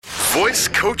Voice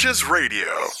Coaches Radio.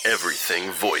 Everything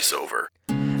voiceover.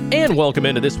 And welcome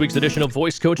into this week's edition of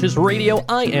Voice Coaches Radio.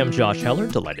 I am Josh Heller,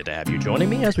 delighted to have you joining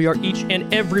me as we are each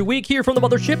and every week here from the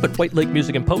mothership at White Lake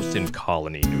Music and Post in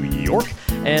Colony, New York.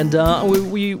 And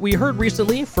we heard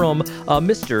recently from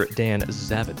Mr. Dan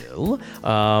Zavadil,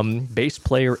 bass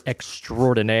player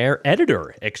extraordinaire,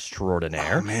 editor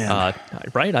extraordinaire. Oh, man.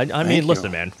 Right? I mean,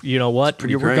 listen, man, you know what?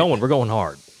 We're going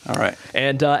hard. All right.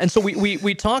 And so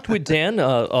we talked with Dan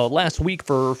last week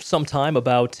for some time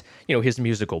about, his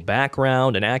musical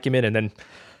background and acumen, and then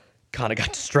kind of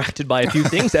got distracted by a few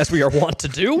things, as we are wont to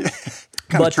do.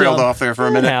 Kind of trailed off there for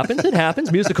a minute. It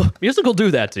happens. Musical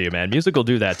do that to you, man. Musical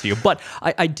do that to you. But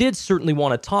I did certainly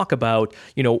want to talk about,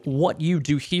 what you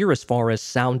do here as far as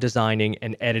sound designing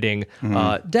and editing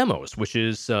demos, which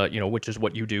is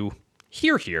what you do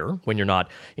here when you're not,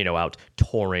 out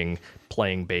touring,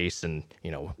 playing bass and,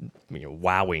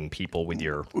 wowing people with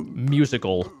your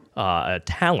musical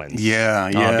talents. Yeah.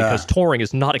 Because touring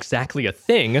is not exactly a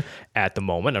thing at the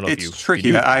moment. I don't know if you... It's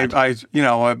tricky.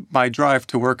 My drive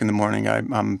to work in the morning,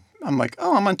 I'm like,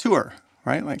 oh, I'm on tour.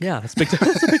 Right? Like, yeah, that's a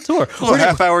big tour. A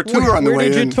half-hour tour on the way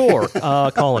in. Where did you tour?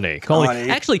 Colony.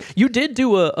 Actually, you did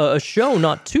do a show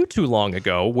not too long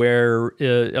ago where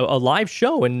a live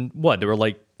show, and what?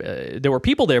 There were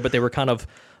people there, but they were kind of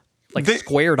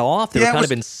squared off. They were kind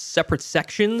of in separate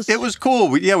sections. It was cool.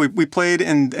 We played,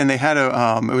 and they had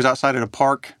it was outside at a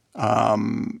park,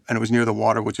 and it was near the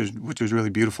water, which was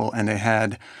really beautiful. And they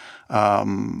had,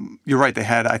 you're right,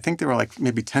 I think they were like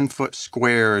maybe 10-foot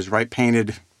squares, right,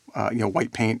 painted,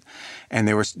 white paint, and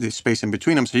there was the space in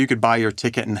between them, so you could buy your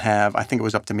ticket and have, I think it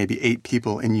was up to maybe 8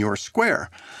 people in your square.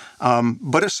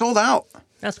 But it sold out.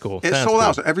 That's cool. It sold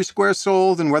out. So every square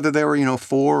sold, and whether there were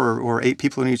 4 or 8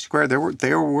 people in each square, there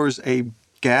was a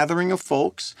gathering of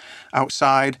folks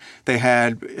outside. They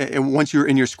had, once you're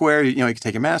in your square, you could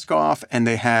take your mask off, and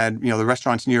they had, the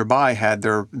restaurants nearby had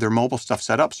their mobile stuff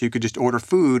set up, so you could just order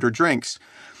food or drinks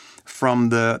from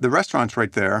the restaurants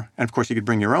right there. And of course, you could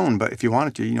bring your own, but if you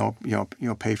wanted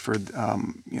to, pay for,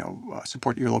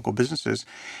 support your local businesses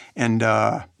and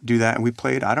do that. And we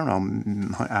played, I don't know,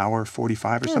 an hour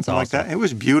 45 or something like that. It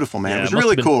was beautiful, man. It was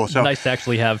really cool. So nice to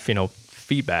actually have,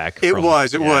 feedback. It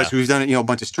was. We've done a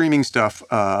bunch of streaming stuff,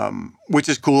 which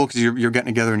is cool because you're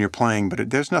getting together and you're playing.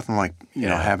 But there's nothing like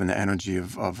having the energy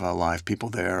of live people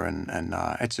there, and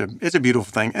it's a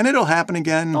beautiful thing, and it'll happen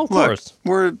again. Oh, of course,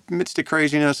 we're amidst the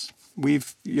craziness.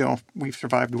 We've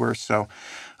survived worse, so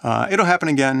it'll happen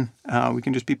again. We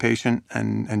can just be patient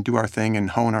and do our thing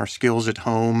and hone our skills at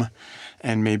home.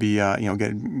 And maybe,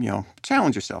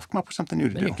 challenge yourself. Come up with something new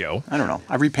to do. There you go. I don't know.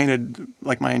 I repainted,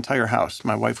 my entire house.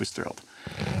 My wife was thrilled.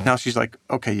 Now she's like,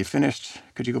 okay, you finished.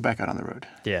 Could you go back out on the road?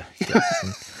 Yeah.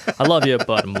 I love you,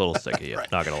 but I'm a little sick of you.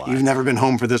 Right. Not going to lie. You've never been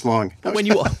home for this long. When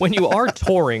you are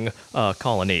touring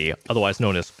Colony, otherwise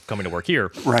known as coming to work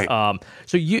here. Right.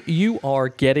 So you are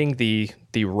getting the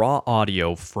raw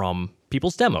audio from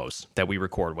people's demos that we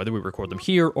record, whether we record them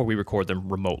here or we record them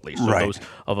remotely. So those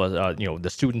of us, the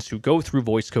students who go through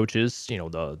Voice Coaches,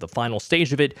 the final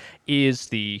stage of it is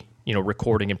the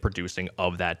recording and producing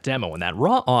of that demo, and that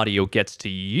raw audio gets to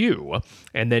you,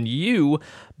 and then you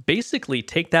basically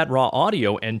take that raw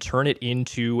audio and turn it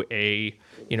into a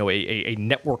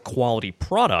network quality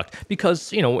product,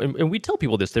 because and we tell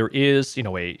people this, there is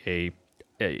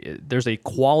there's a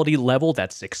quality level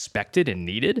that's expected and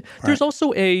needed. Right. There's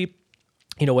also a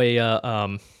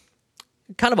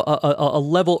kind of a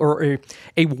level or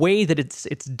a way that it's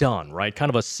done, right? Kind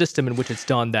of a system in which it's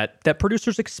done that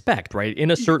producers expect, right? In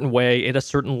a certain way, in a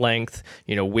certain length,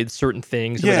 with certain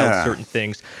things, without certain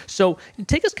things. So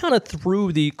take us kind of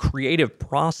through the creative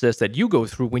process that you go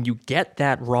through when you get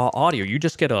that raw audio. You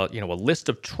just get a list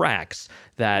of tracks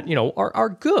that, are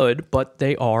good, but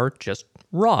they are just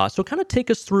raw. So kind of take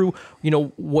us through,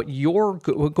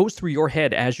 what goes through your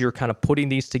head as you're kind of putting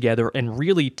these together and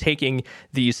really taking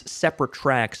these separate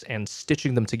tracks and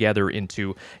stitching them together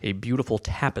into a beautiful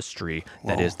tapestry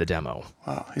that is the demo.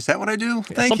 Wow. Is that what I do?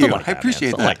 Yeah, Thank you. Like I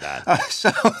appreciate that. that. Like that.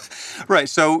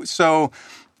 So,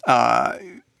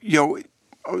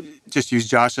 just use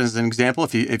Josh as an example.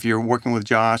 If you're working with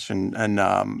Josh and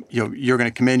you're going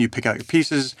to come in, you pick out your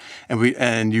pieces,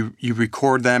 and you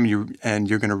record them. You're going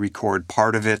to record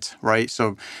part of it, right?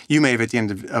 So you may have at the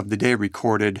end of the day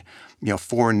recorded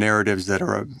 4 narratives that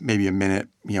are maybe a minute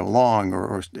long,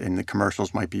 or in the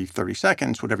commercials might be 30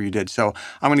 seconds, whatever you did. So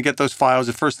I'm going to get those files.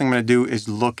 The first thing I'm going to do is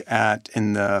look at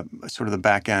in the sort of the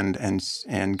back end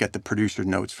and get the producer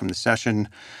notes from the session.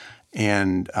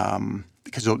 and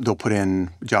because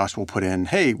Josh will put in,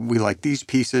 hey, we like these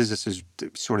pieces. This is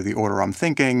sort of the order I'm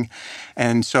thinking,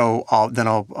 and so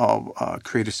I'll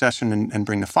create a session and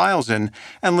bring the files in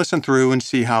and listen through and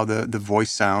see how the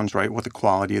voice sounds, right? What the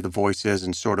quality of the voice is,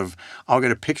 and sort of I'll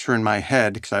get a picture in my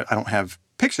head because I don't have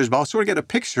pictures, but I'll sort of get a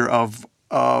picture of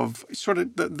sort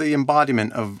of the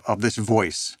embodiment of this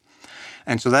voice,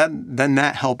 and so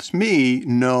that helps me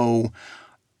know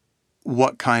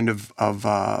what kind of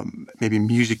maybe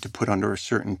music to put under a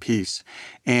certain piece.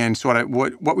 And so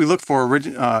what we look for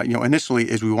initially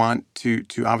is we want to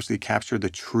obviously capture the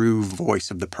true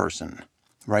voice of the person,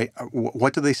 right?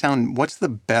 What do they sound? What's the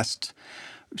best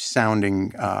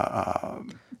sounding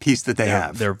piece that they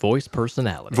have? Their voice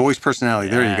personality. Voice personality.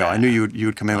 Yeah. There you go. I knew you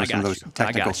would come in with some of those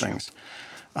technical things.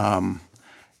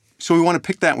 So we want to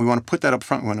pick that. We want to put that up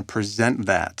front. We want to present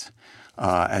that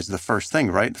as the first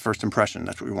thing, right? The first impression.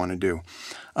 That's what we want to do.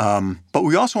 But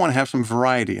we also want to have some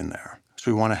variety in there.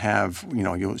 So we want to have,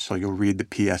 you'll read the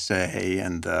PSA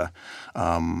and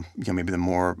maybe the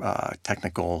more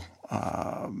technical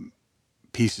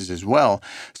pieces as well.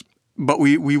 But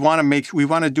we want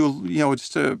to do,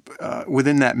 just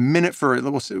within that minute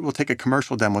we'll take a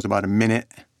commercial demo. It's about a minute,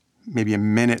 maybe a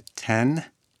minute 10.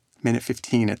 Minute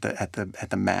 15 at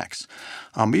the max,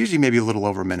 but usually maybe a little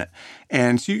over a minute.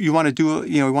 And so you want to do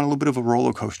we want a little bit of a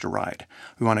roller coaster ride.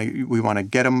 We want to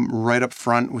get them right up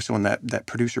front. So when that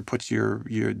producer puts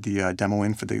the demo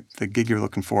in for the gig you're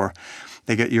looking for,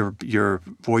 they get your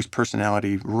voice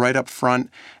personality right up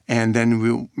front, and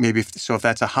then if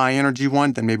that's a high energy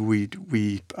one, then maybe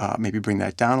we maybe bring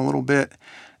that down a little bit.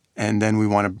 And then we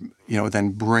want to,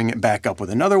 then bring it back up with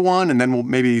another one, and then we'll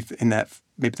maybe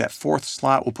that fourth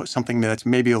slot, we'll put something that's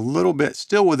maybe a little bit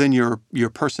still within your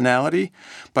personality,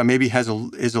 but maybe is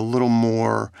a little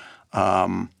more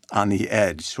on the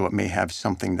edge. So it may have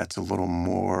something that's a little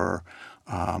more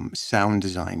sound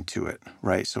design to it,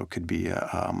 right? So it could be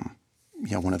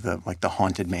one of the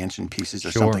Haunted Mansion pieces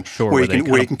or something, where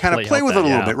you can kind of play with it a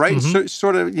little bit, right? Mm-hmm. So,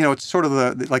 sort of, it's sort of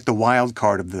the wild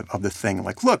card of the thing.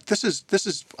 Like, look, this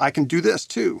is I can do this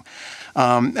too,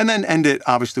 and then end it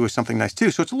obviously with something nice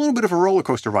too. So it's a little bit of a roller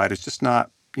coaster ride. It's just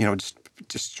not just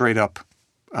straight up.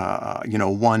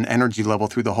 One energy level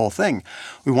through the whole thing.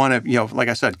 We want to, like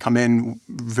I said, come in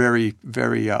very,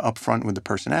 very upfront with the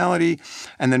personality,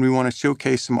 and then we want to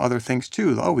showcase some other things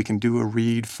too. Oh, we can do a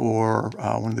read for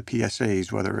one of the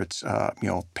PSAs, whether it's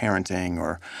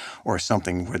parenting or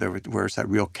something where it's that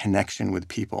real connection with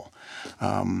people,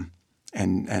 and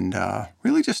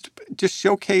really just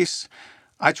showcase.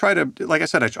 I try to, like I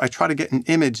said, I try to get an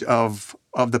image of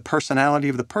the personality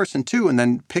of the person too, and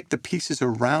then pick the pieces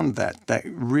around that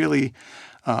really,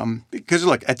 because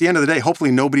look, at the end of the day,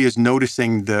 hopefully nobody is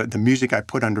noticing the music I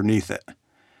put underneath it,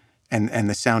 and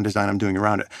the sound design I'm doing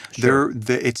around it. Sure.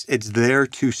 It's there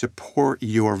to support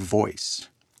your voice.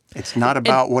 It's not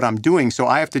about what I'm doing. So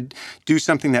I have to do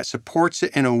something that supports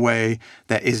it in a way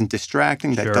that isn't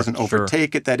distracting, that doesn't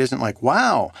overtake it, that isn't like,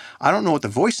 wow, I don't know what the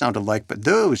voice sounded like, but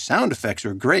those sound effects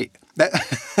are great.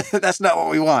 That's not what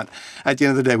we want. At the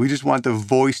end of the day, we just want the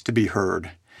voice to be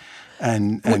heard.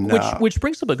 Which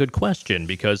brings up a good question,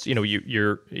 because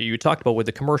you talked about with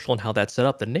the commercial and how that's set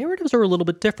up. The narratives are a little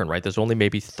bit different, right? There's only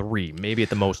maybe 3, maybe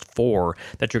at the most 4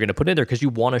 that you're going to put in there, because you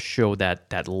want to show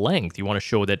that length. You want to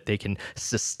show that they can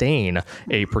sustain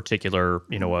a particular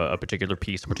a particular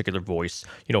piece, a particular voice,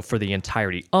 for the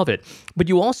entirety of it. But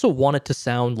you also want it to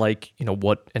sound like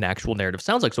what an actual narrative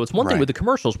sounds like. So it's one thing with the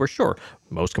commercials, where sure,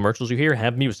 most commercials you hear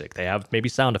have music, they have maybe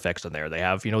sound effects in there, they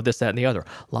have this, that, and the other.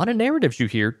 A lot of narratives you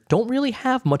hear don't really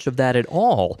have much of that at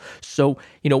all. So,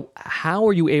 how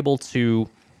are you able to,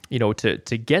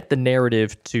 to get the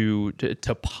narrative to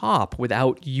pop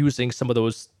without using some of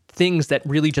those things that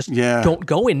really just don't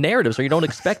go in narratives, or you don't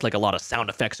expect like a lot of sound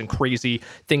effects and crazy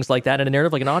things like that in a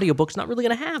narrative? Like an audiobook's not really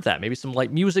going to have that. Maybe some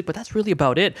light music, but that's really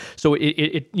about it. So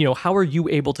how are you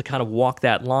able to kind of walk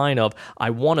that line of, I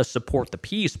want to support the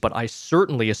piece, but I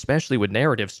certainly, especially with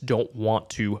narratives, don't want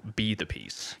to be the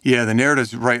piece? Yeah, the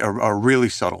narratives, right, are really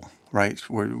subtle. Right,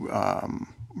 where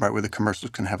the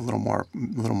commercials can have a little more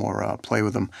play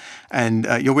with them, and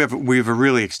we have a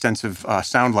really extensive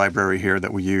sound library here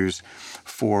that we use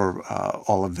for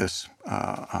all of this,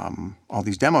 all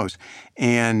these demos,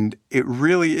 and it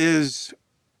really is,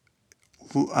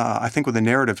 I think, with the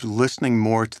narrative, listening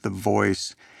more to the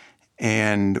voice,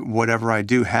 and whatever I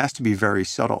do has to be very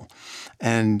subtle,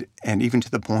 and even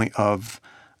to the point of.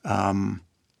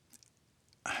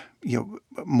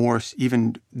 More,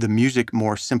 even the music,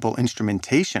 more simple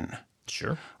instrumentation.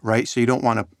 Sure. Right? So you don't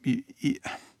want to, you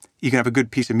can have a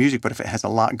good piece of music, but if it has a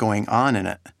lot going on in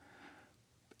it,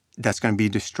 that's going to be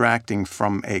distracting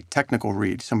from a technical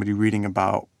read. Somebody reading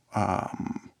about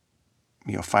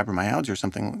fibromyalgia or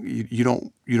something. You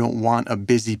don't want a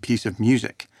busy piece of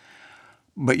music,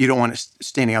 but you don't want it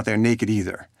standing out there naked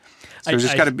either. So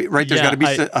there's got to be right. There's got to be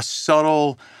a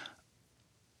subtle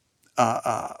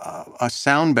a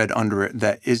sound bed under it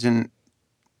that isn't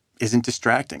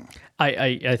distracting.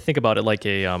 I think about it like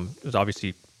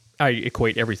obviously I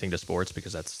equate everything to sports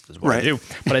because that's what I do.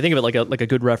 But I think of it like a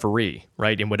good referee,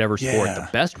 right? In whatever sport, the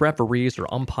best referees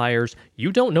or umpires,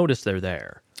 you don't notice they're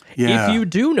there. Yeah. If you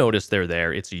do notice they're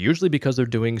there, it's usually because they're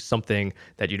doing something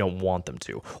that you don't want them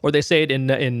to. Or they say it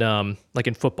in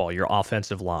football, your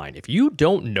offensive line. If you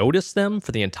don't notice them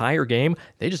for the entire game,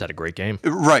 they just had a great game.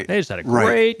 Right. They just had a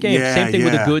great game. Yeah, Same thing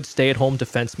with a good stay-at-home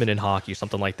defenseman in hockey,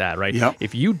 something like that, right? Yep.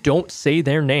 If you don't say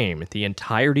their name the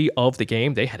entirety of the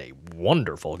game, they had a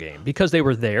wonderful game because they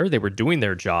were there, they were doing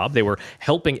their job, they were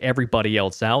helping everybody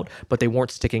else out, but they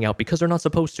weren't sticking out because they're not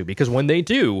supposed to. Because when they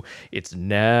do, it's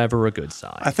never a good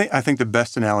sign. I think the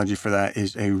best analogy for that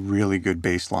is a really good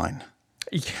bass line.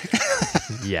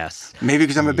 Yes. Maybe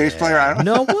because I'm a bass player. I don't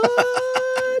know. No,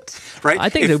 what? Right? I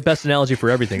think the best analogy for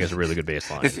everything is a really good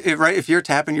bass line. If you're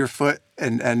tapping your foot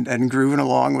and grooving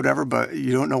along, whatever, but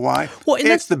you don't know why, well,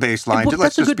 it's the bass line.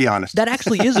 Let's just be honest. That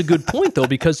actually is a good point, though,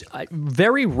 because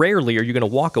very rarely are you going to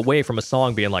walk away from a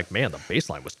song being like, man, the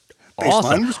bass line was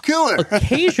awesome. Baseline was killer.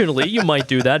 Occasionally, you might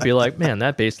do that, be like, man,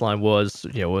 that bass line was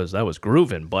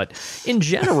grooving. But in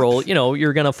general,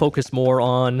 you're going to focus more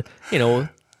on,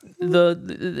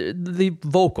 the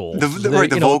vocal, the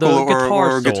vocal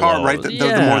or guitar, right?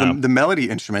 The melody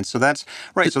instruments. So that's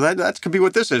right. So that could be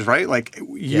what this is, right? Like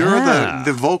you're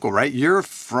the vocal, right? You're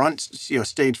front,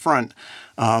 stage front.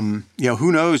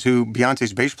 Who knows who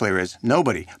Beyonce's bass player is?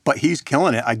 Nobody, but he's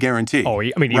killing it. I guarantee. Oh,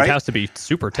 I mean, he has to be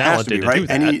super talented to do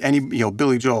that. Any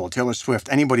Billy Joel, Taylor Swift,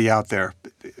 anybody out there,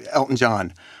 Elton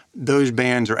John, those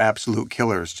bands are absolute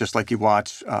killers. Just like you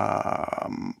watch, I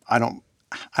don't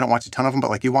watch a ton of them, but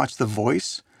like you watch The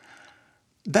Voice,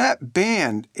 that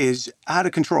band is out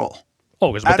of control.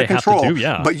 Oh, because what they have to do,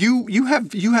 yeah. But you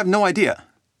have no idea.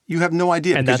 You have no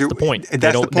idea. And that's the point. They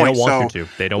don't want you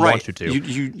to. They don't want you to.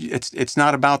 It's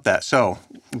not about that. So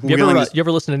you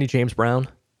ever listen to any James Brown?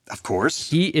 Of course.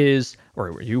 He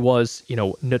was,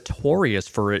 notorious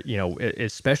for it,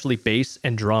 especially bass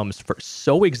and drums, for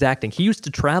so exacting. He used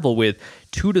to travel with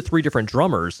 2 to 3 different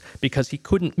drummers because he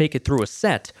couldn't make it through a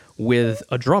set with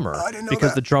a drummer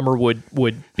because the drummer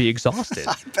would be exhausted.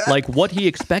 Like what he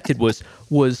expected was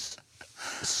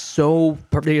so.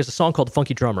 He has a song called "The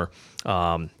Funky Drummer,"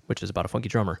 which is about a funky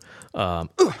drummer. The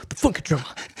funky drummer.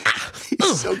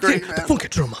 He's so great, man. The funky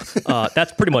drummer.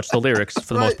 That's pretty much the lyrics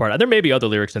for the most part. There may be other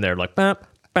lyrics in there like.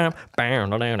 And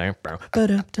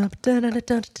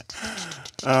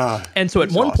so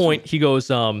at one point he goes,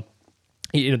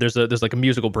 there's like a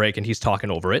musical break and he's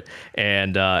talking over it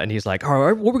and he's like, all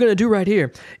right, what we're going to do right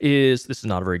here is, this is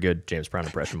not a very good James Brown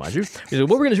impression, mind you. He's like,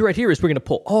 what we're going to do right here is we're going to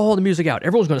pull all the music out.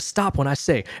 Everyone's going to stop when I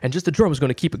say, and just the drummer's going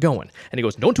to keep it going. And he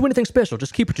goes, don't do anything special.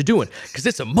 Just keep what you're doing because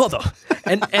it's a mother.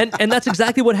 And that's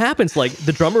exactly what happens. Like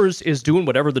the drummer is doing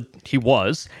whatever he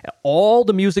was. All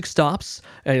the music stops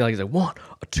and he's like 1,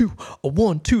 2,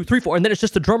 1, 2, 3, 4. And then it's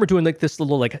just the drummer doing like this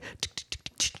little like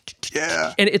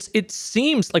yeah. And it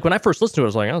seems like when I first listened to it, I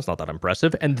was like, oh, it's not that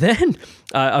impressive. And then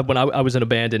when I was in a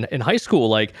band in high school,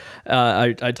 like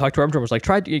I talked to our drummer, was like,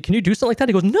 can you do something like that?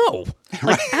 He goes, no,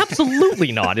 like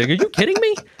absolutely not. Like, are you kidding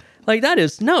me? Like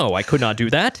no, I could not do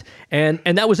that. And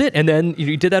that was it. And then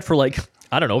you did that for like,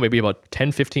 I don't know, maybe about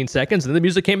 10, 15 seconds. And then the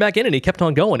music came back in and he kept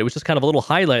on going. It was just kind of a little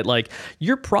highlight. Like,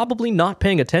 you're probably not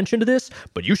paying attention to this,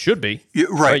 but you should be.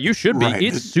 Right. You should be. Right.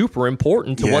 It's super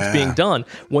important to what's being done.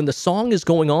 When the song is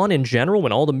going on in general,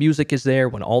 when all the music is there,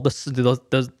 when all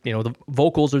the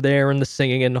vocals are there and the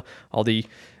singing and all the,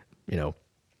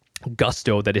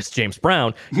 gusto that is James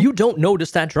Brown, you don't notice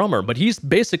that drummer, but he's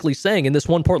basically saying in this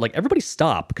one part, like, everybody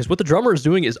stop, because what the drummer is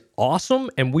doing is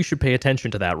awesome and we should pay attention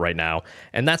to that right now.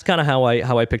 And that's kind of how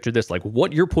I pictured this. Like,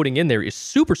 what you're putting in there is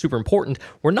super, super important.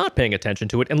 We're not paying attention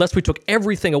to it unless we took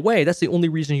everything away. That's the only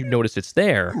reason you notice it's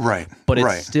there. Right. But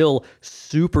it's still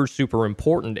super, super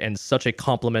important and such a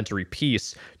complementary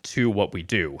piece to what we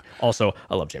do. Also,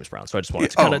 I love James Brown, so I just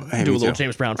wanted to kind of do a little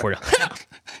James Brown for you.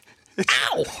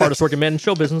 Ow! Hardest working man in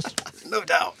show business. No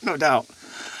doubt.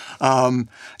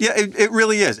 It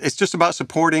really is. It's just about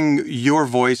supporting your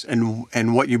voice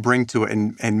and what you bring to it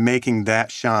and making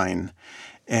that shine.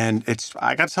 And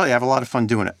I got to tell you, I have a lot of fun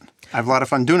doing it. I have a lot of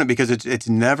fun doing it because it's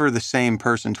never the same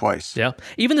person twice. Yeah,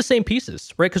 even the same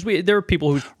pieces, right? Because there are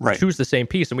people who Right. choose the same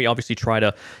piece, and we obviously try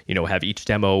to, have each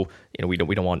demo. We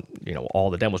don't want all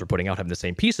the demos we're putting out having the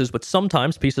same pieces, but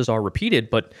sometimes pieces are repeated.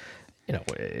 But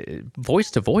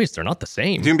voice to voice, they're not the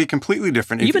same. It's going to be completely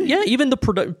different. Even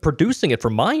the producing it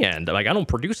from my end, like I don't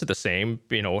produce it the same,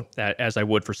 as I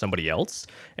would for somebody else,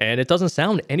 and it doesn't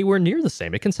sound anywhere near the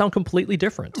same. It can sound completely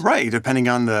different. Right, depending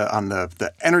on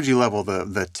the energy level,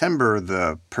 the timbre,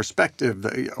 the perspective,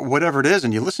 whatever it is,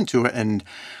 and you listen to it, and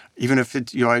even if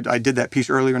it's I did that piece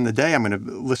earlier in the day, I'm going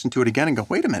to listen to it again and go,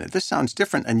 wait a minute, this sounds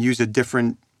different, and use a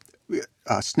different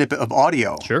snippet of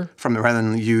audio from rather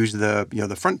than use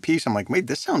the front piece. I'm like, wait,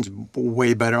 this sounds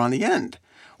way better on the end,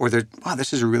 or wow,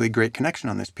 this is a really great connection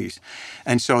on this piece,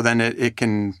 and so then it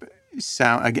can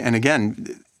sound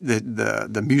again.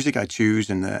 The music I choose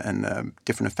and the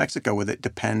different effects that go with it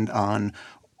depend on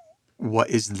what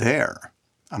is there.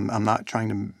 I'm not trying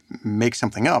to make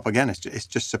something up. Again, it's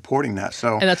just supporting that.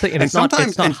 So and that's it's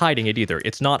not hiding it either.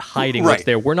 It's not hiding what's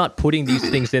there. We're not putting these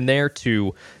things in there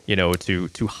to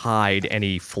hide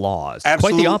any flaws.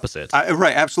 Quite the opposite.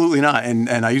 Right, absolutely not. And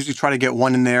I usually try to get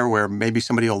one in there where maybe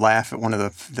somebody will laugh at one of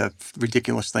the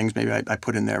ridiculous things. Maybe I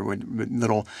put in there with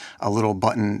a little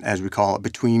button, as we call it,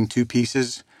 between two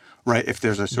pieces. Right, if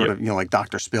there's a sort of like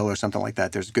Dr. Spill or something like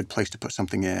that, there's a good place to put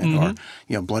something in, or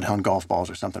Bloodhound golf balls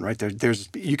or something. Right, there's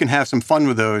you can have some fun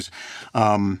with those,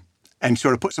 and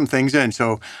sort of put some things in.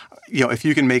 So, if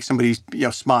you can make somebody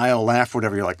smile, laugh,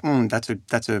 whatever, you're like,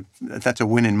 that's a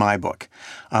win in my book.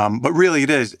 But really,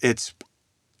 it's,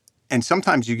 and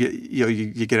sometimes you get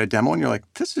you get a demo and you're like,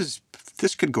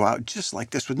 this could go out just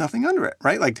like this with nothing under it,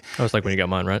 right? Like that was like when you got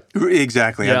mine, right?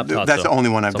 Exactly. Yeah, that's the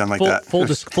only one I've done like that. Full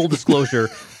disclosure.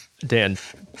 Dan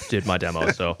did my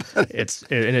demo, so it's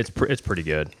pretty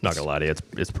good. Not gonna lie to you,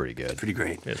 it's pretty good. Pretty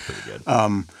great. It's pretty good.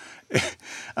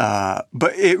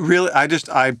 But it really,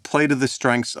 I play to the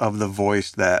strengths of the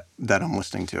voice that I'm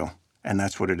listening to, and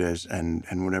that's what it is. And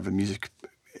whatever music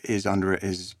is under it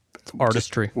is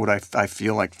artistry. What I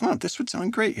feel like, this would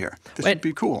sound great here. This would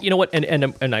be cool. You know what?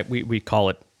 And we call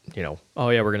it. Oh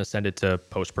yeah, we're gonna send it to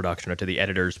post production or to the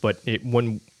editors. But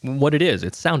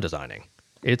it's sound designing.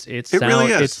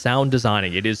 It's sound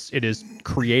designing. It is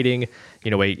creating,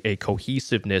 a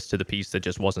cohesiveness to the piece that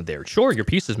just wasn't there. Sure, your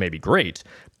pieces may be great,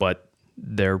 but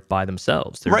they're by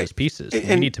themselves. They're just pieces.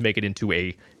 You need to make it into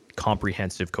a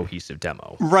comprehensive, cohesive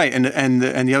demo. Right, and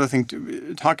the other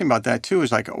thing, talking about that too,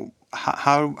 is like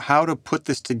how to put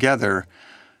this together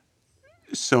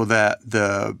so that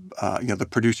the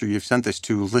producer you've sent this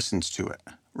to listens to it.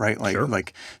 Right,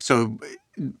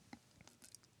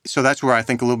 So that's where I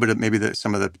think a little bit of maybe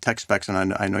some of the tech specs,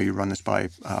 and I know you run this by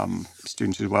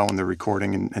students as well when they're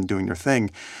recording and doing their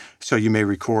thing. So you may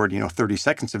record 30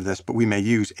 seconds of this, but we may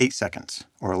use 8 seconds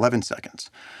or 11 seconds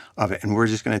of it, and we're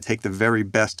just going to take the very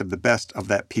best of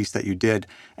that piece that you did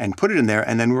and put it in there,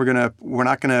 and then we're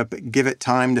not going to give it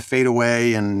time to fade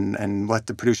away and let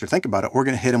the producer think about it. We're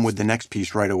going to hit them with the next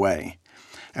piece right away.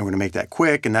 And we're going to make that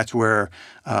quick, and that's where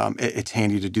it's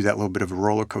handy to do that little bit of a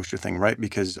roller coaster thing, right?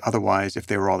 Because otherwise, if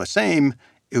they were all the same,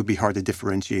 it would be hard to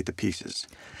differentiate the pieces.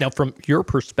 Now, from your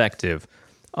perspective,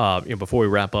 before we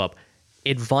wrap up,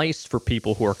 advice for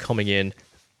people who are coming in,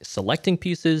 selecting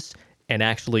pieces, and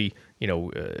actually,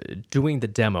 doing the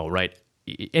demo, right?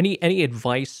 Any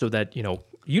advice so that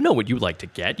what you like to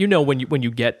get. When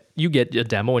you get a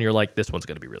demo and you're like, this one's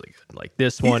going to be really good. Like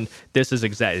this one, this is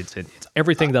exactly it's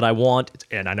everything that I want,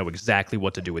 and I know exactly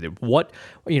what to do with it. What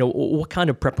kind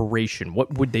of preparation?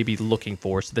 What would they be looking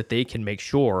for so that they can make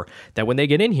sure that when they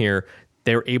get in here,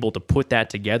 they're able to put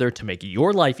that together to make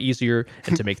your life easier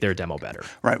and to make their demo better.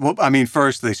 Right. Well,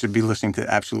 first they should be listening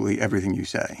to absolutely everything you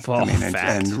say.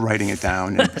 And writing it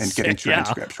down and getting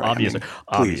transcripts. Right.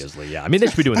 Obviously, yeah. They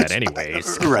should be doing that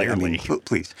anyways. Right. Clearly.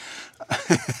 Please.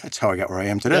 That's how I got where I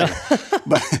am today.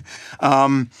 But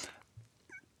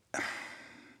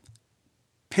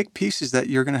pick pieces that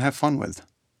you're going to have fun with,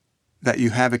 that you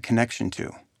have a connection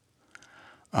to,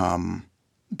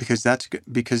 because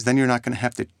then you're not going to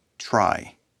have to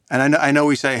try. And I know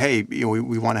we say, hey,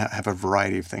 we want to have a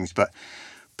variety of things, but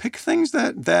pick things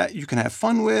that you can have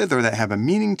fun with or that have a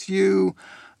meaning to you.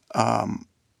 I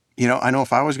know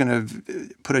if I was going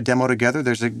to put a demo together,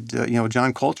 there's a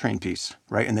John Coltrane piece,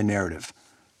 right, in the narrative.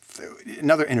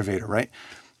 Another innovator, right?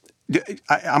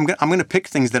 I'm going to pick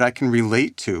things that I can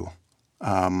relate to.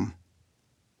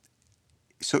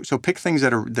 So pick things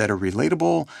that are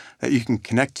relatable, that you can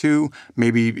connect to.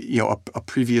 Maybe a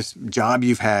previous job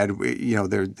you've had.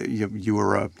 You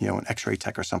were an X-ray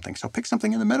tech or something. So pick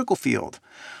something in the medical field,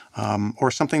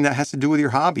 or something that has to do with your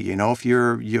hobby. If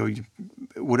you're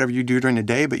whatever you do during the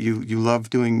day, but you love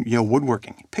doing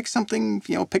woodworking. Pick something.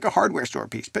 Pick a hardware store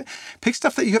piece. Pick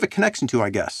stuff that you have a connection to, I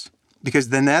guess. Because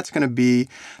then that's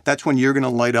when you're going to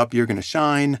light up, you're going to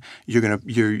shine,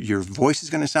 your voice is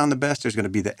going to sound the best. There's going to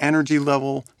be the energy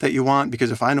level that you want.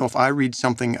 Because if I read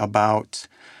something about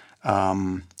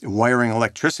wiring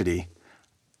electricity,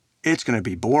 it's going to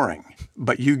be boring.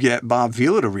 But you get Bob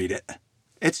Vila to read it,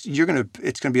 it's going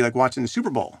to be like watching the Super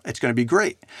Bowl. It's going to be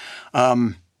great.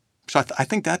 So I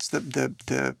think that's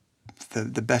the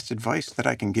best advice that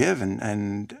I can give,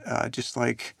 and just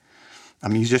like a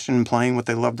musician playing what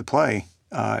they love to play,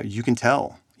 you can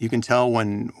tell. You can tell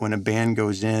when a band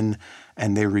goes in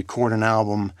and they record an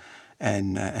album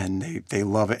and they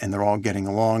love it and they're all getting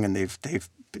along and they've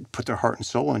put their heart and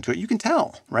soul into it. You can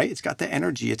tell, right? It's got the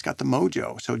energy, it's got the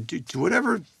mojo. So do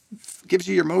whatever gives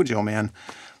you your mojo, man.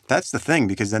 That's the thing,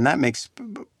 because then that makes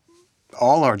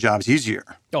all our jobs easier.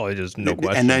 Oh, it is, no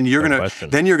question. And then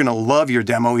you're gonna love your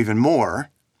demo even more,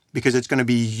 because it's gonna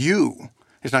be you.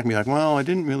 It's not going to be like, well, I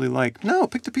didn't really like. No,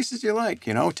 pick the pieces you like.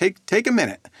 Take a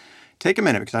minute. Take a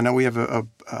minute, because I know we have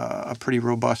a pretty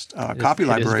robust copy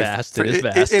library. It is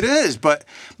vast. It is, but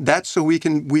that's so you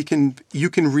can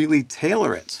really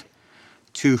tailor it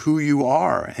to who you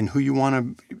are and who you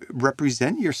want to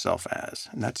represent yourself as,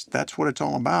 and that's what it's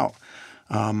all about.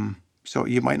 So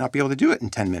you might not be able to do it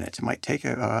in 10 minutes. It might take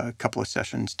a couple of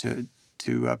sessions to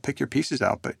pick your pieces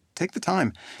out, but take the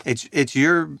time. It's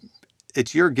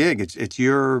your gig. It's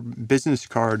your business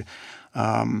card,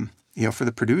 for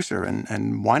the producer.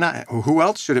 And why not? Who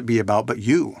else should it be about but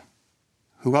you?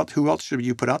 Who else should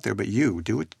you put out there but you?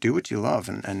 Do what you love,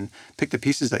 and pick the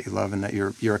pieces that you love and that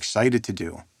you're excited to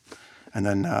do. And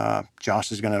then Josh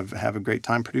is going to have a great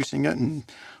time producing it, and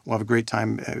we'll have a great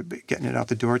time getting it out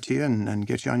the door to you and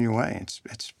get you on your way.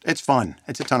 It's fun.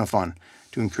 It's a ton of fun.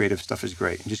 Doing creative stuff is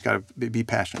great. You just got to be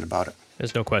passionate about it.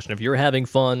 There's no question. If you're having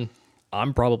fun,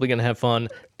 I'm probably going to have fun.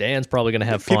 Dan's probably going to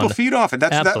have fun. People feed off it.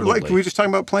 Absolutely. Like we were just talking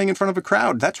about playing in front of a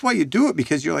crowd. That's why you do it,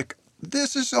 because you're like,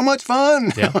 this is so much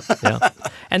fun. Yeah.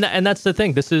 And that's the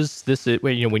thing. This is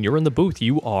when you're in the booth,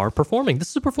 you are performing. This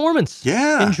is a performance.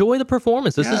 Yeah. Enjoy the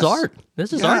performance. This is art.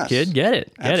 This is art, kid. Get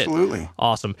it. Absolutely.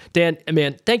 Awesome. Dan,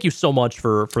 man, thank you so much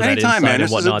for that Anytime, insight man.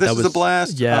 and whatnot. This was a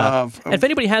blast. Yeah. And if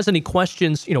anybody has any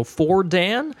questions, for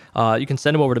Dan, you can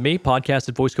send them over to me,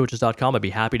 podcast@voicecoaches.com. I'd be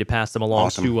happy to pass them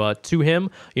along to him,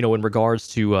 in regards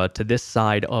to this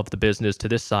side of the business, to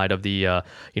this side of the,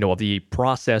 of the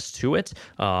process to it.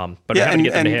 But I'm going to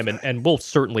get them to him, and we'll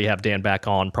certainly have Dan back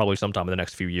on probably sometime in the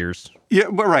next few years. Yeah,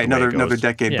 well, right. Another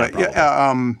decade. Yeah,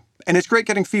 but and it's great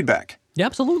getting feedback. Yeah,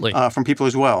 absolutely. From people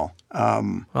as well.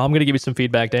 I'm going to give you some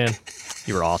feedback, Dan.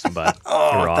 You were awesome, bud. You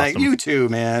were awesome. Thank you too,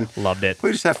 man. Loved it.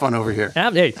 We just have fun over here.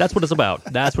 Hey, that's what it's about.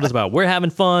 That's what it's about. We're having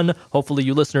fun. Hopefully,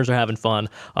 you listeners are having fun.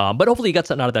 But hopefully, you got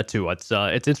something out of that too. It's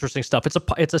interesting stuff.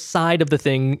 It's a side of the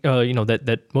thing,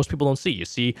 that most people don't see. You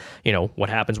see, what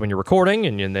happens when you're recording,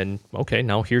 and then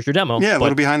now here's your demo. Yeah, a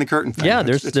little behind the curtain thing. Yeah,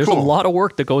 there's cool. a lot of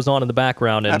work that goes on in the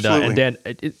background, and Dan.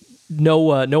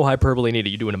 No hyperbole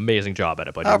needed. You do an amazing job at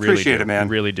it, but I appreciate it, man. You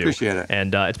really do. Appreciate it.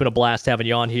 And it's been a blast having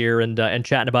you on here and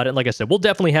chatting about it. And like I said, we'll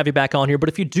definitely have you back on here. But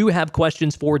if you do have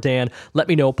questions for Dan, let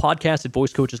me know.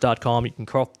 Podcast@voicecoaches.com. You can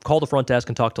call the front desk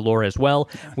and talk to Laura as well.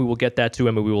 Yeah. We will get that to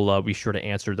him, and we will be sure to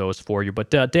answer those for you. But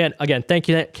Dan, again, thank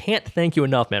you. Can't thank you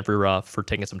enough, man, for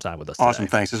taking some time with us. Awesome.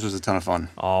 Today. Thanks. This was a ton of fun.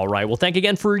 All right. Well, thank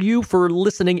again for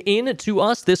listening in to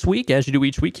us this week, as you do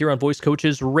each week here on Voice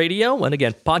Coaches Radio. And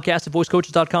again,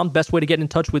 podcast@voicecoaches.com. Best way to get in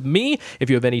touch with me. If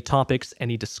you have any topics,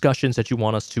 any discussions that you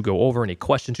want us to go over, any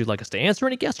questions you'd like us to answer,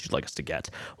 any guests you'd like us to get,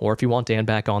 or if you want Dan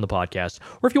back on the podcast,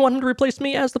 or if you want him to replace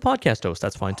me as the podcast host,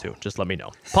 that's fine too. Just let me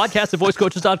know.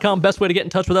 Podcast@voicecoaches.com. Best way to get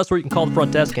in touch with us, or you can call the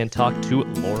front desk and talk to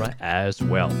Laura as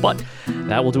well. But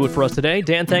that will do it for us today.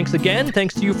 Dan, thanks again.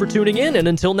 Thanks to you for tuning in. And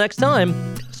until next time,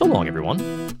 so long, everyone.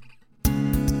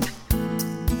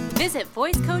 Visit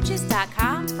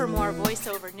voicecoaches.com for more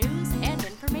voiceover news and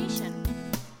information.